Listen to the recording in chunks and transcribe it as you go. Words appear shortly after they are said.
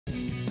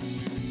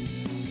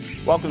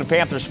Welcome to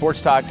Panther Sports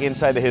Talk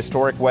inside the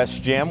historic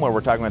West Gym, where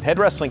we're talking with head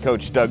wrestling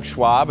coach Doug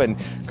Schwab. And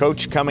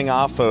Coach, coming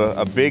off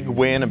a big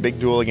win, a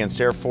big duel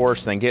against Air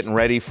Force, then getting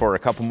ready for a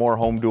couple more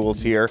home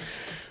duels here.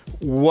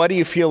 What do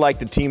you feel like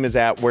the team is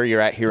at, where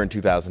you're at here in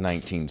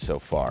 2019 so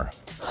far?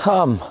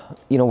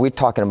 You know, we're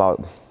talking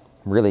about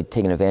really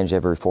taking advantage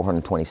of every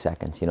 420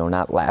 seconds, you know,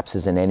 not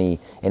lapses in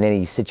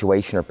any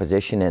situation or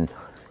position, and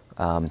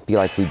feel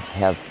like we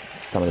have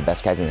some of the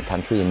best guys in the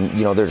country, and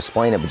you know, they're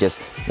displaying it, but just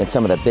in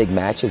some of the big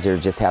matches there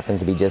just happens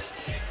to be just,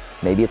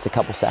 maybe it's a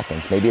couple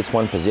seconds, maybe it's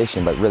one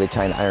position, but really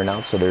trying to iron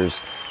out so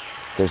there's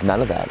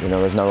none of that, you know,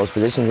 there's none of those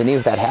positions. And even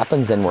if that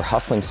happens, then we're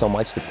hustling so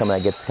much that some of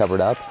that gets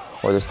covered up,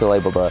 or they're still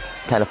able to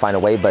kind of find a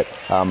way. But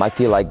I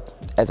feel like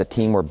as a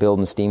team we're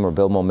building steam, we're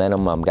building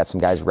momentum. Got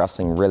some guys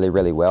wrestling really,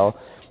 really well.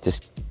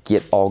 Just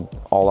get all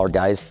our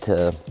guys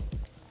to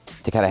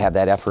kind of have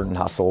that effort and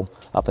hustle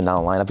up and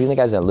down the lineup. Even the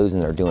guys that are losing,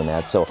 they're doing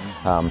that. So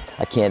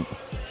I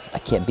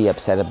can't be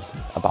upset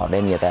about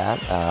any of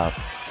that.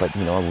 But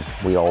you know,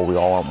 we all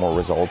want more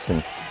results,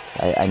 and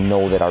I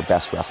know that our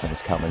best wrestling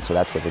is coming. So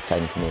that's what's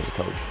exciting for me as a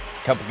coach.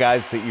 A couple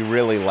guys that you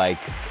really like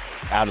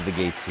out of the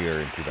gates here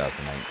in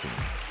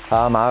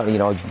 2019. You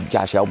know,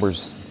 Josh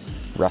Elber's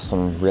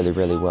wrestling really,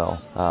 really well.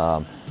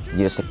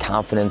 Just the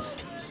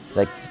confidence,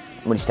 like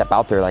when you step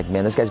out there, like,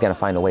 man, this guy's gonna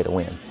find a way to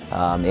win.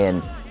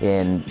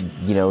 And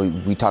you know, we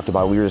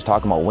were just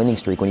talking about winning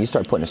streak. When you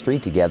start putting a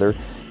streak together,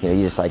 you know,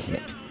 you just like,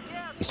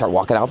 you start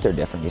walking out there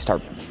different. You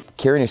start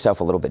carrying yourself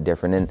a little bit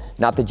different. And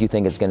not that you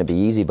think it's gonna be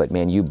easy, but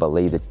man, you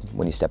believe that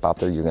when you step out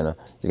there, you're gonna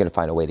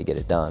find a way to get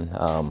it done.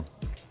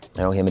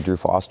 I know him and Drew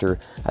Foster.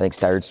 I think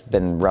Steyert's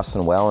been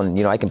wrestling well, and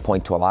you know, I can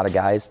point to a lot of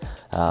guys.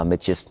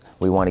 It's just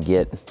we want to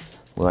get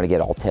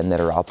all 10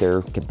 that are out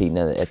there competing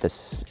at the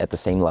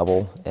same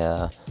level.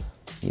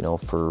 You know,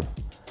 for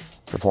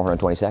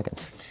 420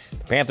 seconds.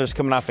 The Panthers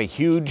coming off a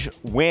huge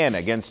win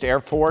against Air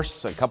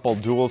Force. A couple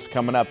duels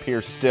coming up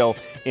here still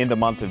in the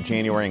month of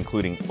January,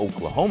 including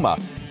Oklahoma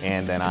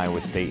and then Iowa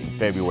State in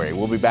February.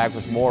 We'll be back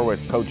with more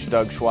with Coach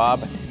Doug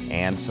Schwab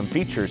and some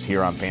features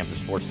here on Panther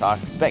Sports Talk.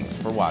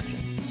 Thanks for watching.